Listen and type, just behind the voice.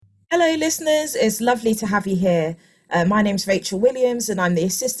Hello, listeners. It's lovely to have you here. My name's Rachel Williams, and I'm the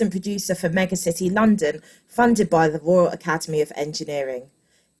assistant producer for Megacity London, funded by the Royal Academy of Engineering.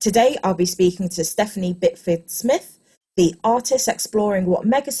 Today, I'll be speaking to Stephanie Bitford Smith, the artist exploring what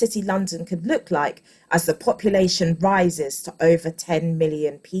Megacity London could look like as the population rises to over 10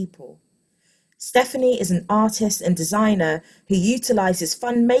 million people. Stephanie is an artist and designer who utilizes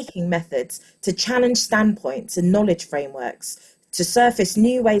fun making methods to challenge standpoints and knowledge frameworks to surface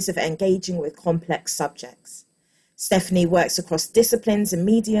new ways of engaging with complex subjects. Stephanie works across disciplines and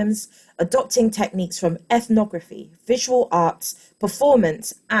mediums, adopting techniques from ethnography, visual arts,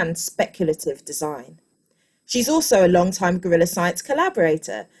 performance, and speculative design. She's also a long-time Gorilla Science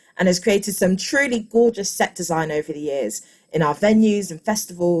collaborator and has created some truly gorgeous set design over the years in our venues and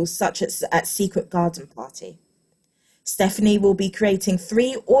festivals, such as at Secret Garden Party. Stephanie will be creating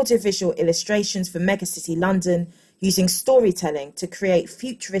 3 audiovisual illustrations for Megacity London using storytelling to create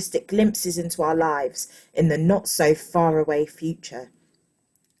futuristic glimpses into our lives in the not so far away future.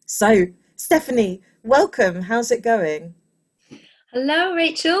 So, Stephanie, welcome. How's it going? Hello,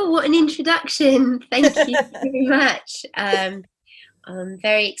 Rachel. What an introduction. Thank you very much. I'm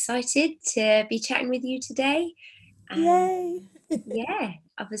very excited to be chatting with you today. And Yay! yeah,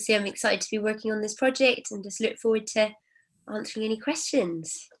 obviously, I'm excited to be working on this project and just look forward to answering any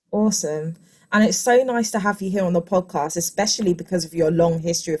questions. Awesome. And it's so nice to have you here on the podcast, especially because of your long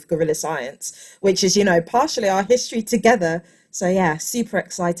history of Gorilla Science, which is, partially our history together. So, yeah, super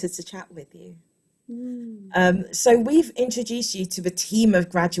excited to chat with you. Mm. So we've introduced you to a team of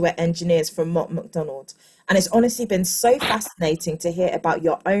graduate engineers from Mott MacDonald, and it's honestly been so fascinating to hear about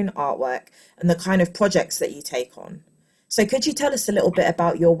your own artwork and the kind of projects that you take on. So could you tell us a little bit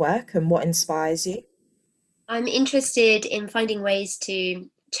about your work and what inspires you? I'm interested in finding ways to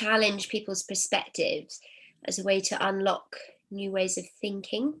challenge people's perspectives as a way to unlock new ways of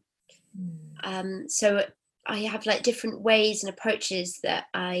thinking. So I have like different ways and approaches that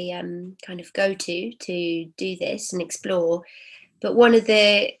I kind of go to do this and explore. But one of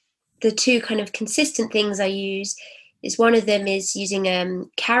the two kind of consistent things I use is one of them is using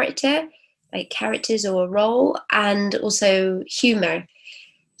character, like characters or a role, and also humor.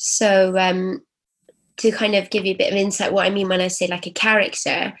 So to kind of give you a bit of insight, what I mean when I say like a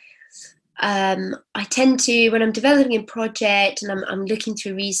character, I tend to, when I'm developing a project and I'm looking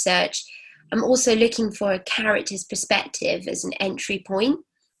through research, I'm also looking for a character's perspective as an entry point.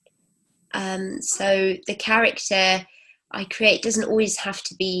 So the character I create doesn't always have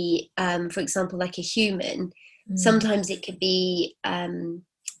to be, for example, like a human. Mm, Sometimes it could be a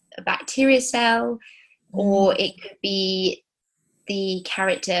bacteria cell, or mm. it could be the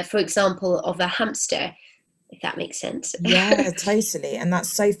character, for example, of a hamster, if that makes sense. Yeah, totally. And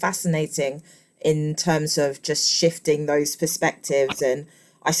that's so fascinating in terms of just shifting those perspectives. And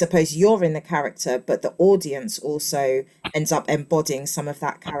I suppose you're in the character, but the audience also ends up embodying some of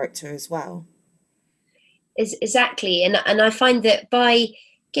that character as well. Exactly, and I find that by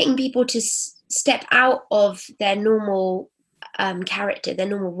getting people to step out of their normal character, their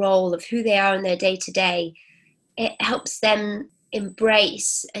normal role of who they are in their day to day, it helps them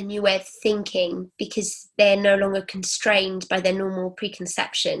embrace a new way of thinking because they're no longer constrained by their normal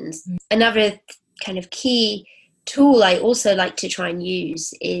preconceptions. Another kind of key tool I also like to try and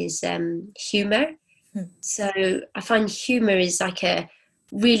use is humor. Mm. So I find humor is like a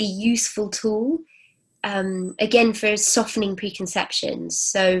really useful tool, again, for softening preconceptions.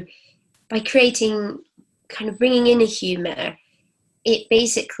 So by creating, kind of bringing in a humor, it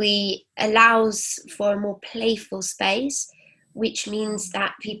basically allows for a more playful space, which means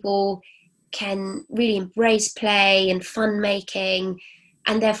that people can really embrace play and fun making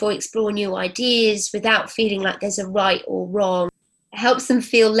and therefore explore new ideas without feeling like there's a right or wrong. It helps them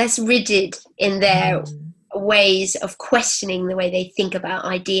feel less rigid in their Mm. ways of questioning the way they think about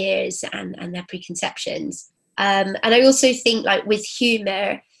ideas and their preconceptions. And I also think, like with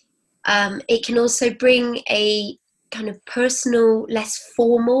humor, it can also bring a kind of personal, less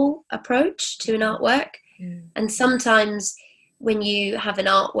formal approach to an artwork. Mm. And sometimes when you have an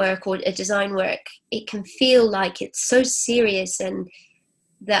artwork or a design work, it can feel like it's so serious and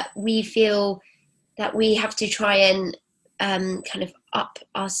that we feel that we have to try and kind of up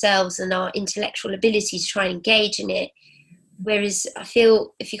ourselves and our intellectual ability to try and engage in it. Whereas I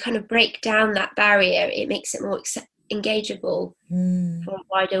feel if you kind of break down that barrier, it makes it more engageable Mm. for a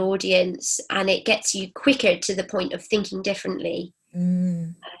wider audience, and it gets you quicker to the point of thinking differently.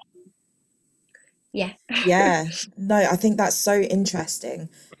 Mm. Yeah. Yeah, no, I think that's so interesting.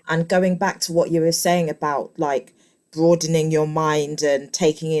 And going back to what you were saying about like broadening your mind and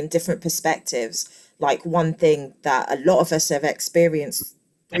taking in different perspectives, like one thing that a lot of us have experienced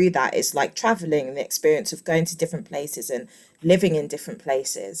through that is like traveling and the experience of going to different places and living in different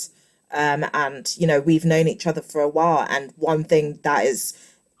places. And, you know, we've known each other for a while. And one thing that has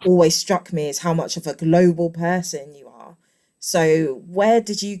always struck me is how much of a global person you are. So, where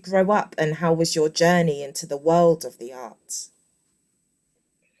did you grow up and how was your journey into the world of the arts?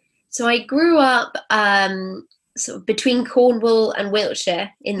 So I grew up sort of between Cornwall and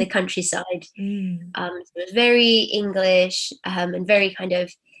Wiltshire in the countryside. Mm, So it was very English, and very kind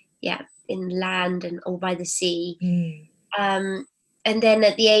of, yeah, inland and all by the sea. mm, Um, and then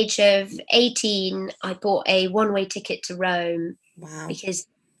at the age of 18, I bought a one-way ticket to Rome wow. because,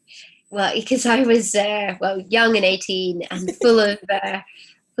 well, because I was young and 18 and full of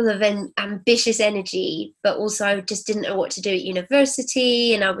ambitious energy, but also I just didn't know what to do at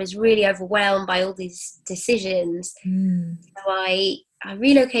university, and I was really overwhelmed by all these decisions. Mm, So I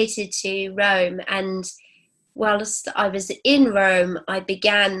relocated to Rome, and whilst I was in Rome, I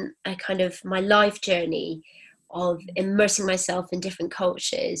began a kind of my life journey of immersing myself in different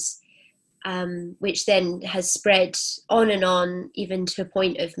cultures, which then has spread on and on, even to a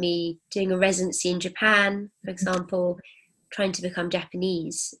point of me doing a residency in Japan, for example, trying to become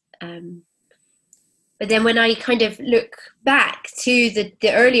Japanese. But then when I kind of look back to the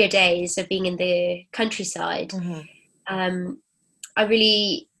earlier days of being in the countryside, uh-huh. um, I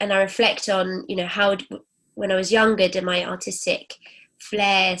reflect on, how when I was younger did my artistic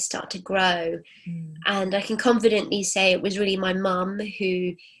flair start to grow. Mm, And I can confidently say it was really my mum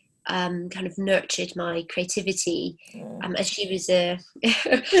who kind of nurtured my creativity, oh. as she was a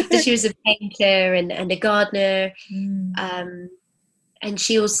as she was a painter and a gardener, Mm, um, and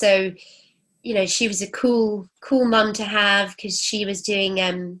she also, she was a cool mum to have because she was doing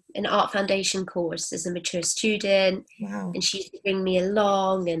an art foundation course as a mature student, wow. and she used to bring me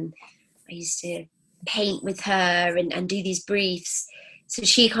along, and I used to paint with her and do these briefs. So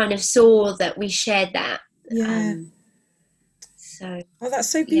she kind of saw that we shared that. Yeah. So Oh, that's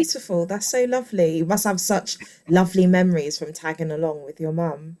so yeah, beautiful. That's so lovely. You must have such lovely memories from tagging along with your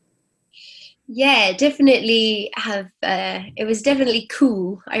mum. yeah, definitely have. It was definitely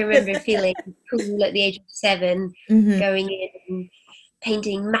cool. I remember feeling cool at the age of 7, Hmm. going in and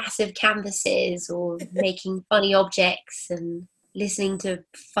painting massive canvases or making funny objects and listening to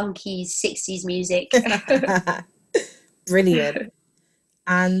funky 60s music. Brilliant.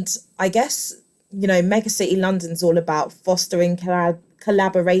 And I guess, you know, Megacity London's all about fostering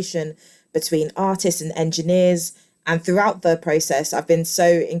collaboration between artists and engineers. And throughout the process, I've been so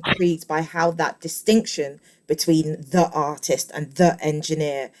intrigued by how that distinction between the artist and the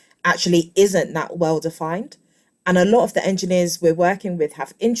engineer actually isn't that well defined. And a lot of the engineers we're working with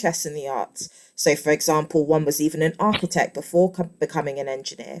have interests in the arts. So, for example, one was even an architect before becoming an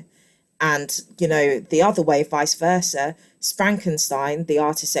engineer. And, you know, the other way, vice versa, Frankenstein, the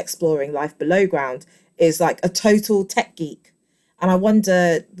artist exploring life below ground, is like a total tech geek. And I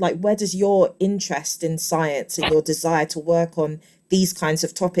wonder, like, where does your interest in science and your desire to work on these kinds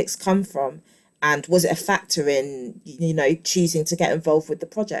of topics come from? And was it a factor in, you know, choosing to get involved with the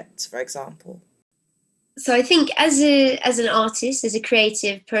project, for example? So I think as an artist, as a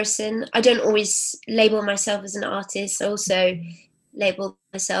creative person, I don't always label myself as an artist. I also label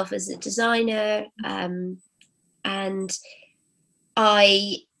myself as a designer, and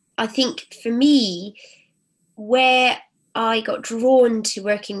I I think for me, where I got drawn to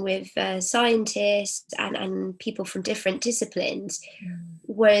working with scientists and people from different disciplines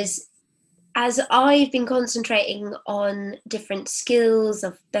was, as I've been concentrating on different skills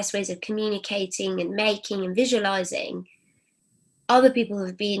of best ways of communicating and making and visualizing, other people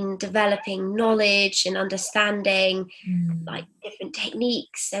have been developing knowledge and understanding, Mm, like different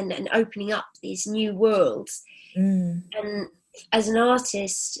techniques and opening up these new worlds. mm, And as an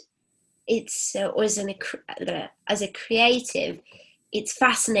artist, it's or as a creative, it's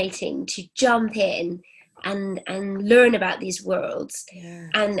fascinating to jump in and learn about these worlds, yeah.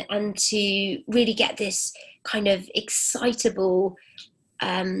 and to really get this kind of excitable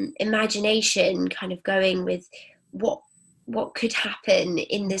imagination kind of going with what what could happen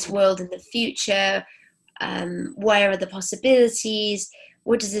in this world in the future. Where are the possibilities?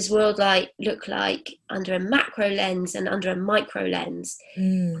 What does this world look like under a macro lens and under a micro lens?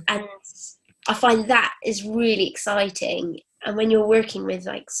 Mm, And I find that is really exciting. And when you're working with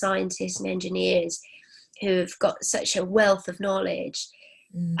like scientists and engineers who've got such a wealth of knowledge,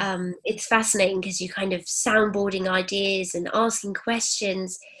 mm. it's fascinating because you're kind of soundboarding ideas and asking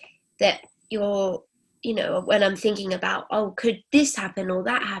questions that you're, when I'm thinking about, oh, could this happen or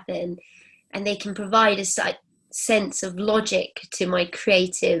that happen? And they can provide a sense of logic to my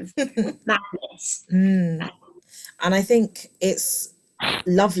creative madness. Mm. And I think it's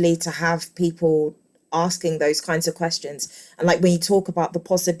lovely to have people asking those kinds of questions. And like when you talk about the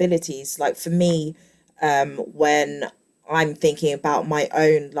possibilities, like for me, when I'm thinking about my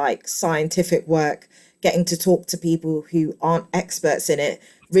own like scientific work, getting to talk to people who aren't experts in it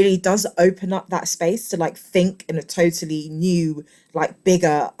really does open up that space to like think in a totally new, like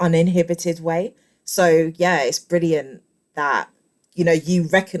bigger, uninhibited way. So yeah, it's brilliant that you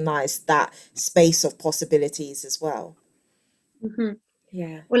recognize that space of possibilities as well. Mhm.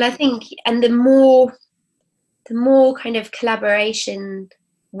 Yeah. Well, I think, and the more kind of collaboration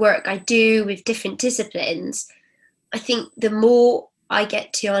work I do with different disciplines, I think the more I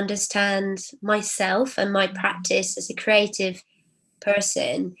get to understand myself and my practice as a creative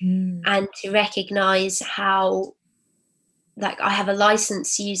person, Mm. and to recognize how, like, I have a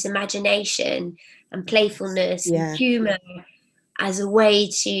license to use imagination and playfulness and Yeah. humor as a way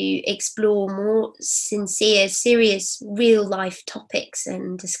to explore more sincere, serious, real life topics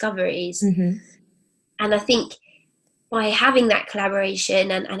and discoveries. Mm-hmm. And I think by having that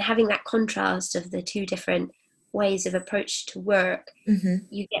collaboration, and having that contrast of the two different ways of approach to work, Mm-hmm.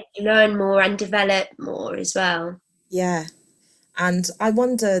 you get to learn more and develop more as well. Yeah. And I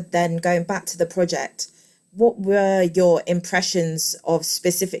wonder then, going back to the project, what were your impressions of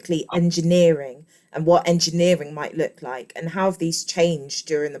specifically engineering and what engineering might look like, and how have these changed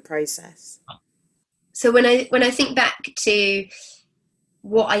during the process? So when I think back to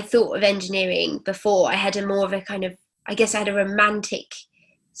what I thought of engineering before, I had a more of a kind of, I guess I had a romantic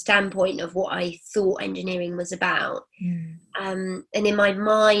standpoint of what I thought engineering was about. Mm. And in my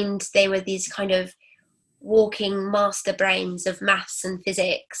mind, they were these kind of walking master brains of maths and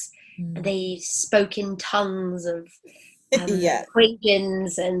physics. And Mm. they spoke in tongues of Yeah.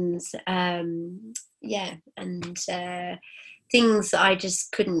 equations and yeah, and things that I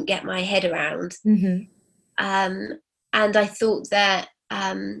just couldn't get my head around. Mm-hmm. Um, and I thought that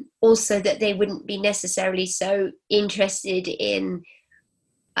also that they wouldn't be necessarily so interested in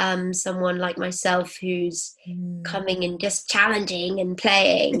someone like myself who's Mm. coming and just challenging and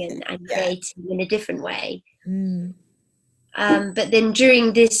playing and Yeah. creating in a different way. Mm. But then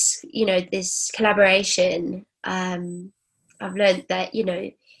during this, this collaboration, I've learned that,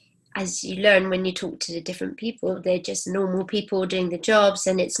 as you learn when you talk to the different people, they're just normal people doing the jobs,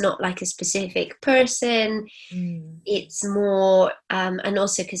 and it's not like a specific person. Mm. It's more, and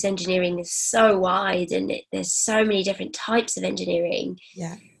also because engineering is so wide, and there's so many different types of engineering,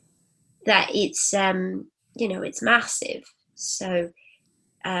 Yeah. that it's massive. So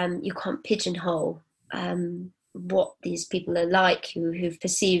you can't pigeonhole what these people are like who've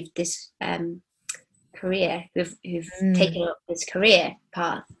perceived this career, who've Mm. taken up this career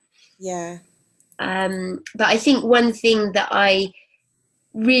path. Yeah. But I think one thing that I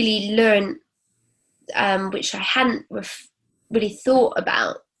really learned, which I hadn't really thought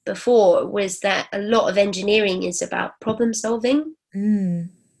about before, was that a lot of engineering is about problem solving, Mm.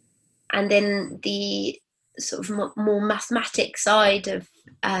 and then the sort of more mathematic side of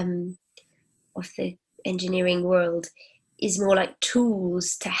the engineering world is more like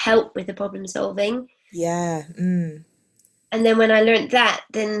tools to help with the problem solving. Yeah. Mm. And then when I learned that,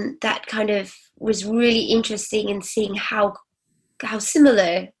 then that kind of was really interesting in seeing how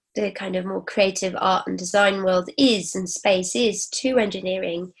similar the kind of more creative art and design world is, and space is, to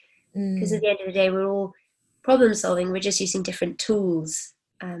engineering. Because at Mm. the end of the day, we're all problem solving. We're just using different tools.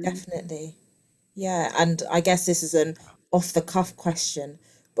 Definitely. Yeah, and I guess this is an off the cuff question,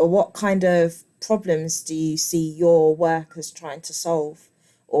 but what kind of problems do you see your work as trying to solve?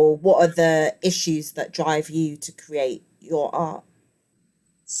 Or what are the issues that drive you to create your art?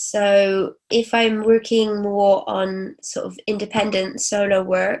 So if I'm working more on sort of independent solo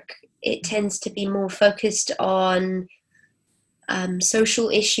work, it tends to be more focused on social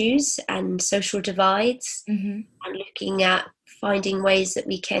issues and social divides, Mm-hmm. and looking at finding ways that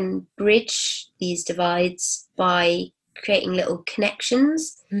we can bridge these divides by creating little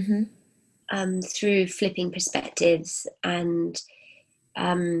connections, Mm-hmm. through flipping perspectives and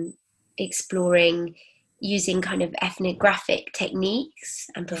um, exploring using kind of ethnographic techniques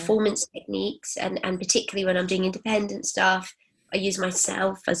and Yeah. performance techniques, and particularly when I'm doing independent stuff, I use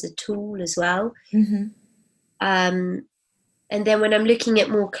myself as a tool as well. Mm-hmm. Um, and then when I'm looking at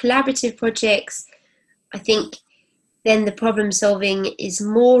more collaborative projects, I think then the problem solving is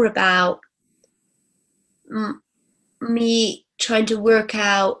more about me trying to work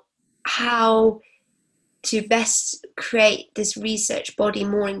out how to best create this research body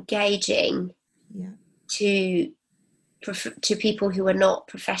more engaging Yeah. to to people who are not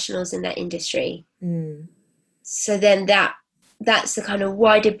professionals in that industry. Mm. So then that's the kind of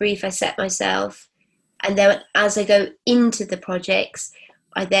wider brief I set myself. And then as I go into the projects,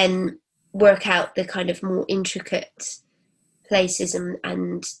 I then work out the kind of more intricate places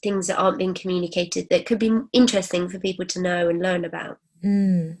and things that aren't being communicated that could be interesting for people to know and learn about.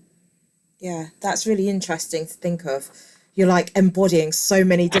 Yeah, that's really interesting to think of. You're like embodying so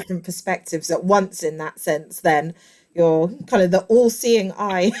many different perspectives at once in that sense, then you're kind of the all-seeing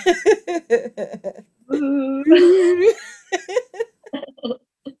eye.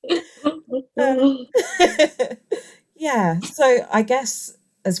 Um, yeah, so I guess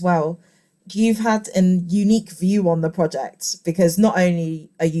as well, you've had a unique view on the project because not only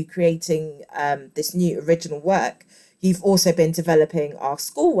are you creating this new original work, you've also been developing our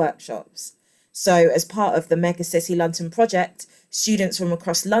school workshops. So, as part of the Mega City London project, students from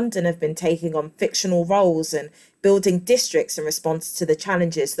across London have been taking on fictional roles and building districts in response to the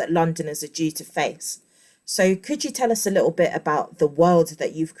challenges that Londoners are due to face. So, could you tell us a little bit about the world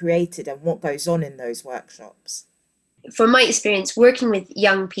that you've created and what goes on in those workshops? From my experience, working with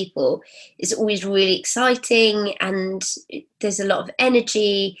young people is always really exciting, and there's a lot of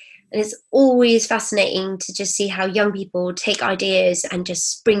energy, and it's always fascinating to just see how young people take ideas and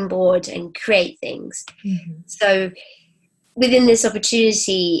just springboard and create things. So within this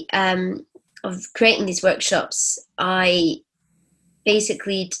opportunity of creating these workshops, I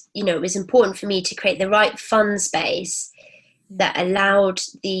basically, it was important for me to create the right fun space that allowed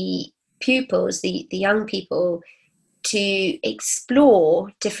the pupils, the young people, to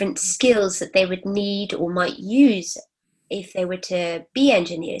explore different skills that they would need or might use if they were to be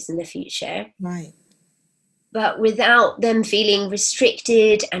engineers in the future. Right. But without them feeling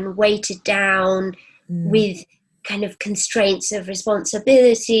restricted and weighted down with kind of constraints of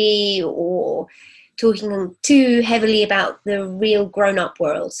responsibility or talking too heavily about the real grown-up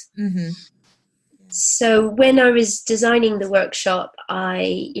world. So when I was designing the workshop,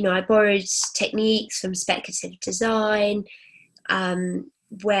 I borrowed techniques from speculative design,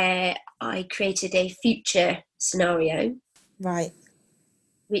 where I created a future scenario. Right.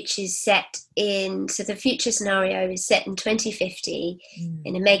 Which is set in, so the future scenario is set in 2050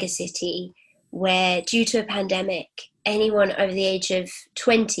 in a mega city where, due to a pandemic, anyone over the age of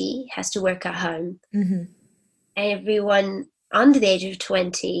 20 has to work at home. Everyone under the age of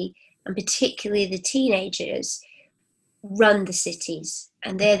 20, and particularly the teenagers, run the cities.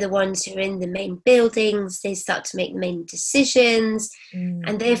 And they're the ones who are in the main buildings. They start to make the main decisions.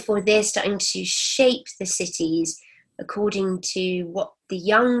 And therefore, they're starting to shape the cities according to what the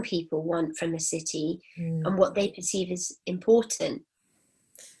young people want from a city and what they perceive as important.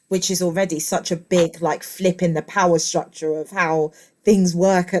 Which is already such a big like flip in the power structure of how things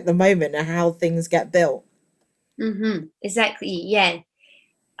work at the moment and how things get built. Exactly, yeah.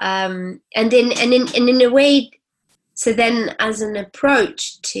 And in a way, so then as an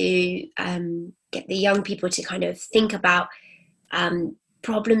approach to get the young people to kind of think about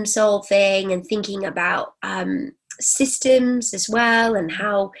problem solving and thinking about systems as well, and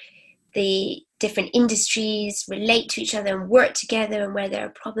how the different industries relate to each other and work together, and where there are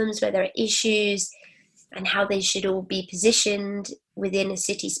problems, where there are issues, and how they should all be positioned within a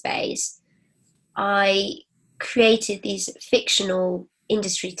city space. I created these fictional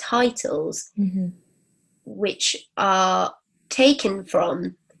industry titles, which are taken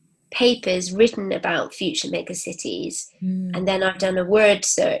from papers written about future megacities. And then I've done a word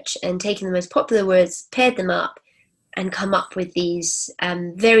search and taken the most popular words, paired them up, and come up with these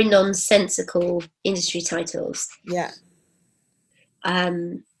very nonsensical industry titles. Yeah.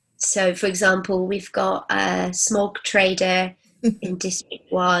 So, for example, we've got a smog trader in District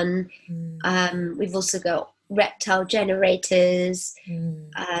 1. We've also got reptile generators,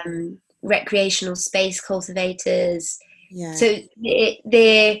 recreational space cultivators. Yeah. So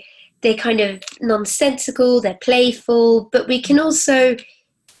they're kind of nonsensical, they're playful, but we can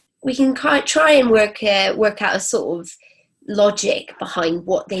try and work out a sort of logic behind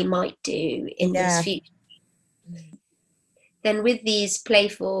what they might do in this future. Then with these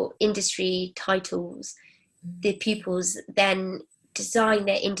playful industry titles, the pupils then design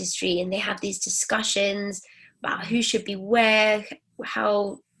their industry, and they have these discussions about who should be where,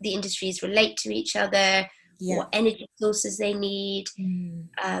 how the industries relate to each other, what energy sources they need,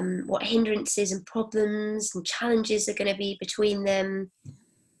 what hindrances and problems and challenges are going to be between them.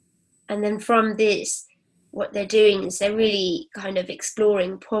 And then from this, what they're doing is they're really kind of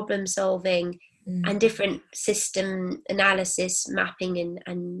exploring problem solving and different system analysis, mapping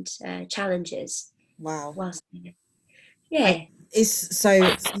and challenges. Wow. Yeah. It's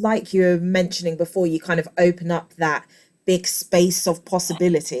like you were mentioning before, you kind of open up that big space of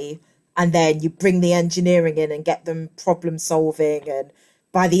possibility, and then you bring the engineering in and get them problem solving and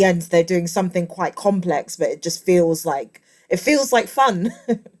by the end they're doing something quite complex, but it feels like fun.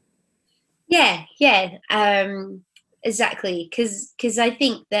 Yeah, exactly. Because I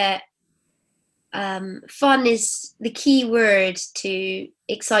think that fun is the key word to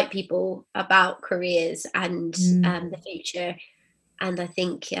excite people about careers and the Mm, future. And I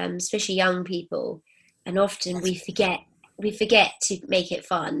think especially young people, and often we forget to make it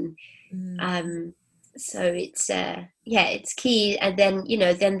fun. mm, Um, so it's key, and then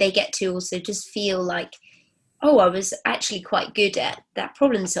then they get to also just feel like, oh, I was actually quite good at that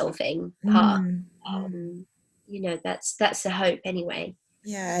problem solving part. mm, mm. um, that's the hope anyway.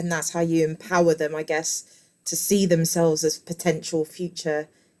 Yeah, and that's how you empower them, I guess, to see themselves as potential future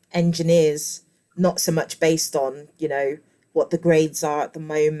engineers, not so much based on, what the grades are at the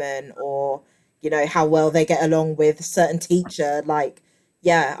moment or, how well they get along with a certain teacher. Like,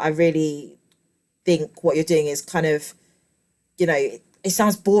 yeah, I really think what you're doing is kind of, it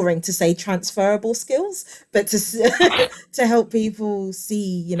sounds boring to say transferable skills, but to help people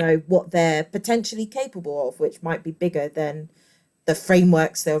see, what they're potentially capable of, which might be bigger than the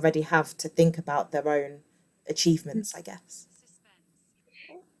frameworks they already have to think about their own achievements, I guess.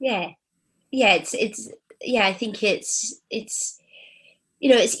 Yeah, it's yeah, I think it's it's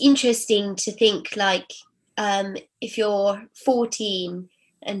interesting to think like, if you're 14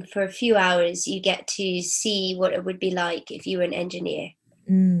 and for a few hours you get to see what it would be like if you were an engineer,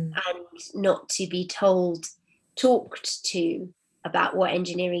 Mm, and not to be talked to about what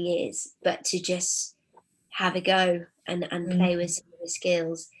engineering is, but to just have a go and play with mm. some of the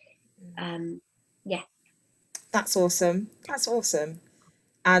skills. um yeah. That's awesome. That's awesome.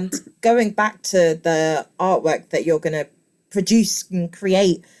 And going back to the artwork that you're going to produce and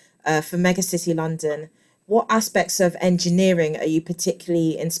create for Megacity London, what aspects of engineering are you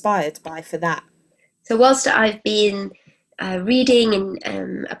particularly inspired by for that? So whilst I've been reading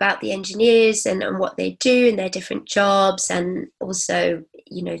and about the engineers and what they do and their different jobs, and also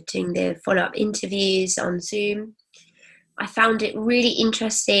doing the follow-up interviews on Zoom, I found it really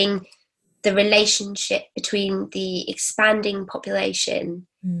interesting, the relationship between the expanding population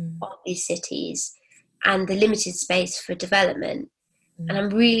Mm, of these cities and the limited space for development. And mm, I'm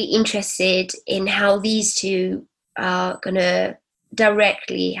really interested in how these two are going to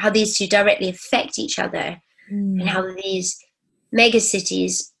directly affect each other, and mm, how these mega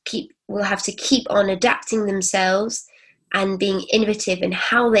cities will have to keep on adapting themselves and being innovative in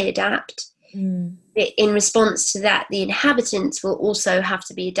how they adapt. mm. In response to that, the inhabitants will also have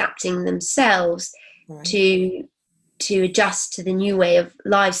to be adapting themselves Right. to adjust to the new way of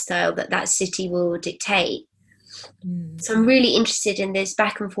lifestyle that city will dictate. Mm, So I'm really interested in this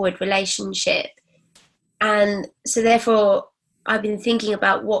back and forward relationship, and so therefore I've been thinking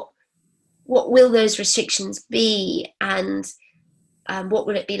about what will those restrictions be, and what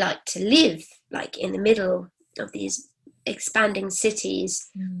will it be like to live like in the middle of these expanding cities,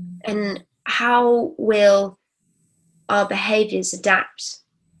 mm, and how will our behaviors adapt.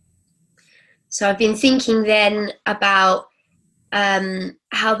 So I've been thinking then about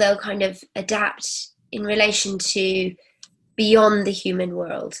how they'll kind of adapt in relation to beyond the human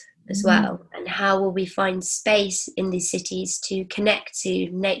world as mm. well, and how will we find space in these cities to connect to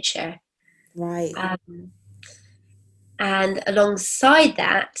nature. Right. um, and alongside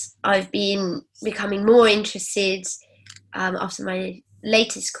that, I've been becoming more interested, after my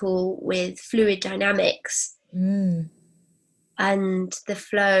latest call, with fluid dynamics Mm, and the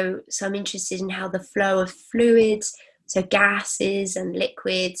flow. So I'm interested in how the flow of fluids, so gases and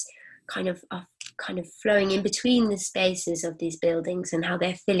liquids, are kind of flowing in between the spaces of these buildings, and how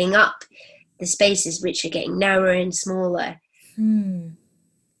they're filling up the spaces which are getting narrower and smaller. mm.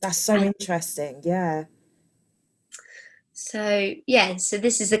 That's so And interesting. Yeah. so yeah, so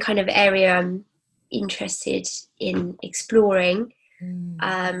this is the kind of area I'm interested in exploring. Mm,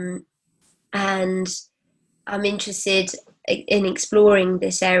 um, and I'm interested in exploring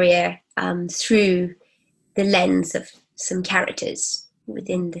this area through the lens of some characters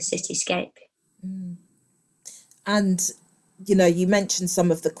within the cityscape. mm. And you mentioned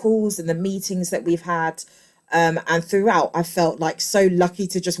some of the calls and the meetings that we've had. And throughout, I felt like so lucky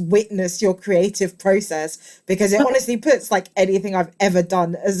to just witness your creative process because it honestly puts like anything I've ever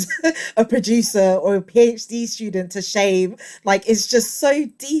done as a producer or a PhD student to shame. Like it's just so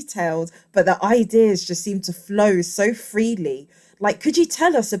detailed, but the ideas just seem to flow so freely. Like, could you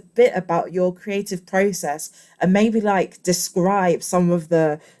tell us a bit about your creative process and maybe like describe some of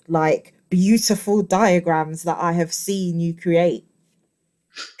the like beautiful diagrams that I have seen you create?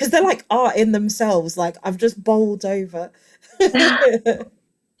 Because they're like art in themselves. Like I've just bowled over.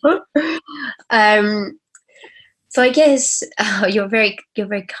 um, So I guess you're very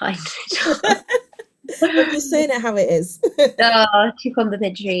kind. I'm just saying it how it is. Oh, too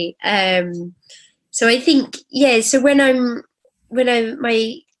complimentary. So I think, yeah. So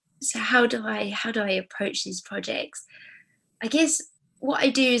so how do I approach these projects? I guess what I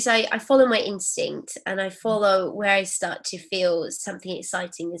do is I follow my instinct, and I follow where I start to feel something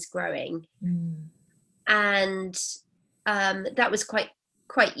exciting is growing. And that was quite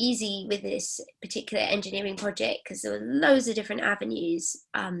easy with this particular engineering project, because there were loads of different avenues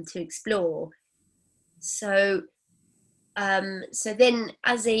to explore. So then,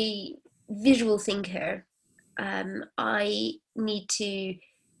 as a visual thinker, I need to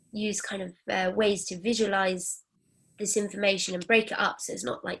use kind of ways to visualize this information and break it up so it's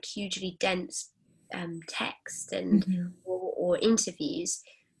not like hugely dense text and or interviews.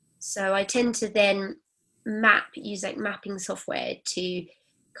 So I tend to then use like mapping software to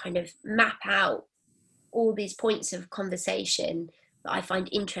kind of map out all these points of conversation that I find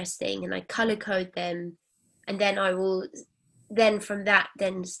interesting, and I color code them, and then I will from that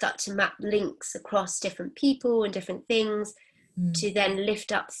start to map links across different people and different things to then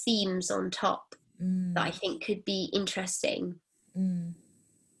lift up themes on top that I think could be interesting. And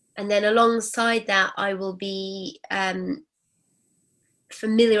then alongside that, I will be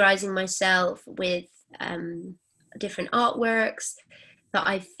familiarizing myself with different artworks that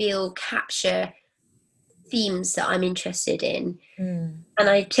I feel capture themes that I'm interested in. And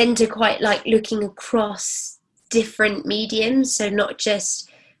I tend to quite like looking across different mediums, so not just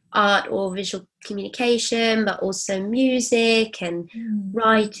art or visual communication, but also music and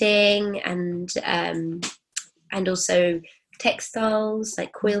writing and also textiles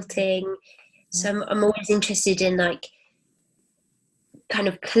like quilting. So I'm always interested in like kind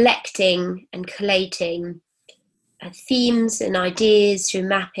of collecting and collating themes and ideas through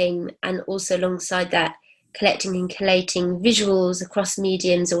mapping, and also alongside that collecting and collating visuals across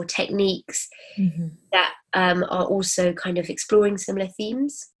mediums or techniques that are also kind of exploring similar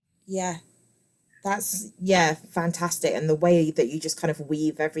themes. Yeah, that's fantastic. And the way that you just kind of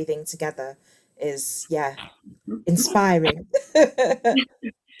weave everything together is inspiring.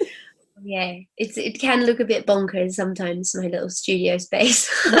 Yeah, it can look a bit bonkers sometimes, my little studio space.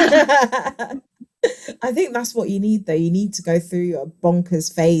 I think that's what you need, though. You need to go through a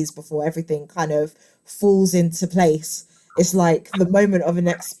bonkers phase before everything kind of falls into place. It's like the moment of an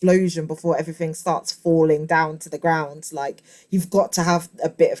explosion before everything starts falling down to the ground. Like, you've got to have a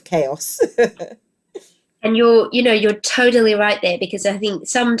bit of chaos. And you're totally right there, because I think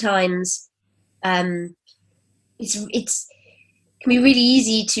sometimes it's can be really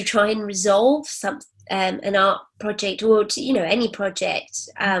easy to try and resolve an art project, or any project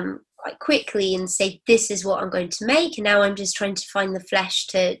quite quickly, and say, this is what I'm going to make, and now I'm just trying to find the flesh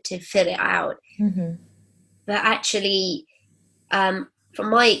to fill it out. But actually, from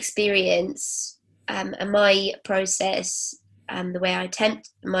my experience and my process, the way I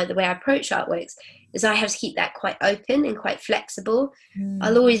approach artworks is I have to keep that quite open and quite flexible.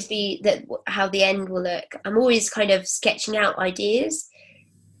 I'll always be that how the end will look. I'm always kind of sketching out ideas,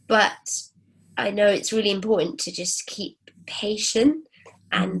 but I know it's really important to just keep patient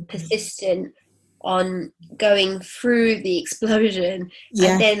and persistent on going through the explosion,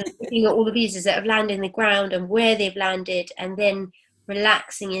 and then looking at all the pieces that have landed in the ground and where they've landed, and then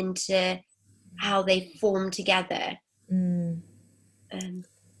relaxing into how they form together.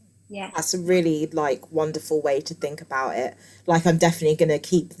 That's a really like wonderful way to think about it. Like, I'm definitely going to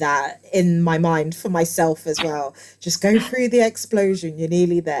keep that in my mind for myself as well. Just go through the explosion, you're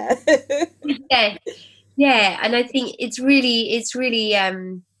nearly there. And I think it's really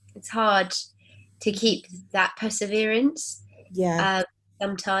it's hard to keep that perseverance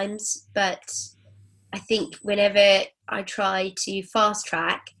sometimes, but I think whenever I try to fast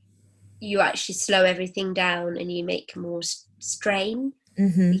track, you actually slow everything down and you make more strain.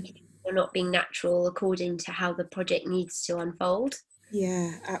 You're not being natural according to how the project needs to unfold.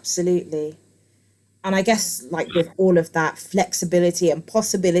 Yeah, absolutely. And I guess, like, with all of that flexibility and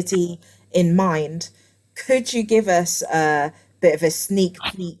possibility in mind, could you give us a bit of a sneak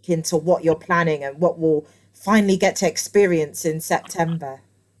peek into what you're planning and what we'll finally get to experience in September?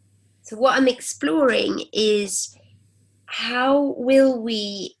 So what I'm exploring is, how will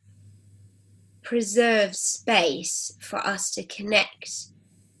we preserve space for us to connect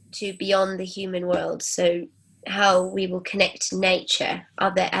to beyond the human world? So how we will connect to nature,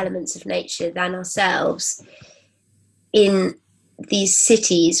 other elements of nature than ourselves, in these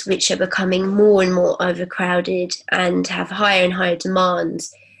cities which are becoming more and more overcrowded and have higher and higher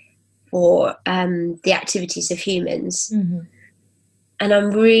demands for the activities of humans. And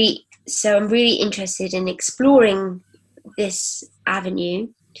I'm really So I'm really interested in exploring this avenue,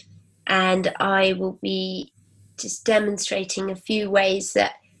 and I will be just demonstrating a few ways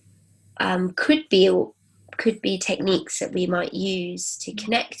that could be techniques that we might use to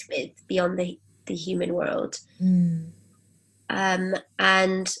connect with beyond the human world.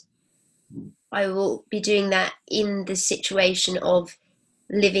 And I will be doing that in the situation of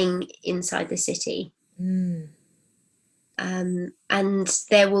living inside the city. And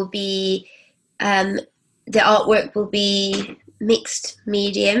there will be the artwork will be mixed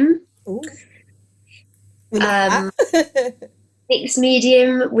medium. Mixed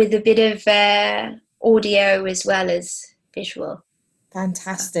medium with a bit of audio as well as visual.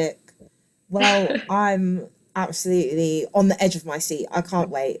 Fantastic. Well, I'm absolutely on the edge of my seat. I can't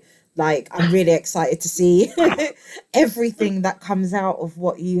wait. Like, I'm really excited to see everything that comes out of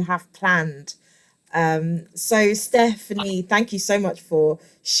what you have planned. So Stephanie, thank you so much for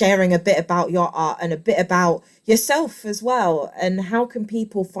sharing a bit about your art and a bit about yourself as well. And how can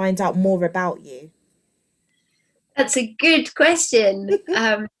people find out more about you? That's a good question.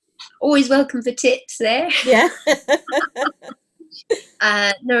 Always welcome for tips there. Yeah.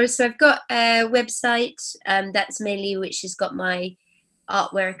 No, so I've got a website that's mainly which has got my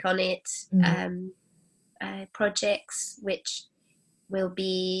artwork on it, projects which will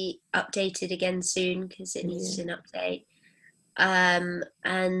be updated again soon because it needs an update. And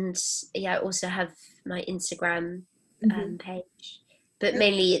yeah, I also have my Instagram page, but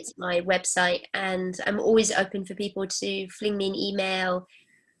mainly it's my website, and I'm always open for people to fling me an email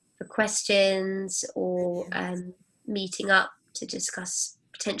for questions or meeting up to discuss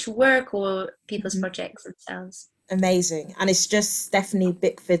potential work or people's projects themselves. Amazing. And it's just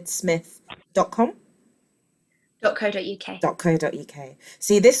stephaniebickfordsmith.com? .co.uk. .co.uk.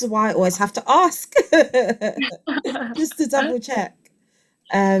 See, this is why I always have to ask, just to double check.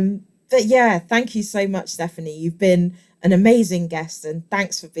 But yeah, thank you so much, Stephanie. You've been an amazing guest, and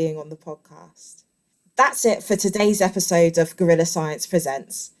thanks for being on the podcast. That's it for today's episode of Guerrilla Science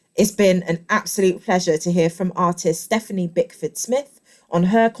Presents. It's been an absolute pleasure to hear from artist Stephanie Bickford Smith on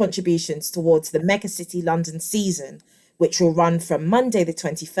her contributions towards the Megacity London season, which will run from Monday the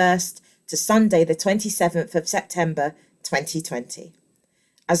 21st to Sunday the 27th of September 2020.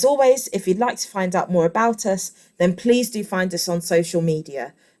 As always, if you'd like to find out more about us, then please do find us on social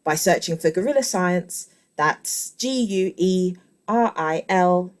media by searching for Guerrilla Science. That's GUERRILLA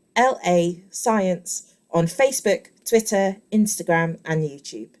Science on Facebook, Twitter, Instagram, and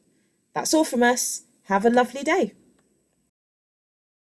YouTube. That's all from us. Have a lovely day.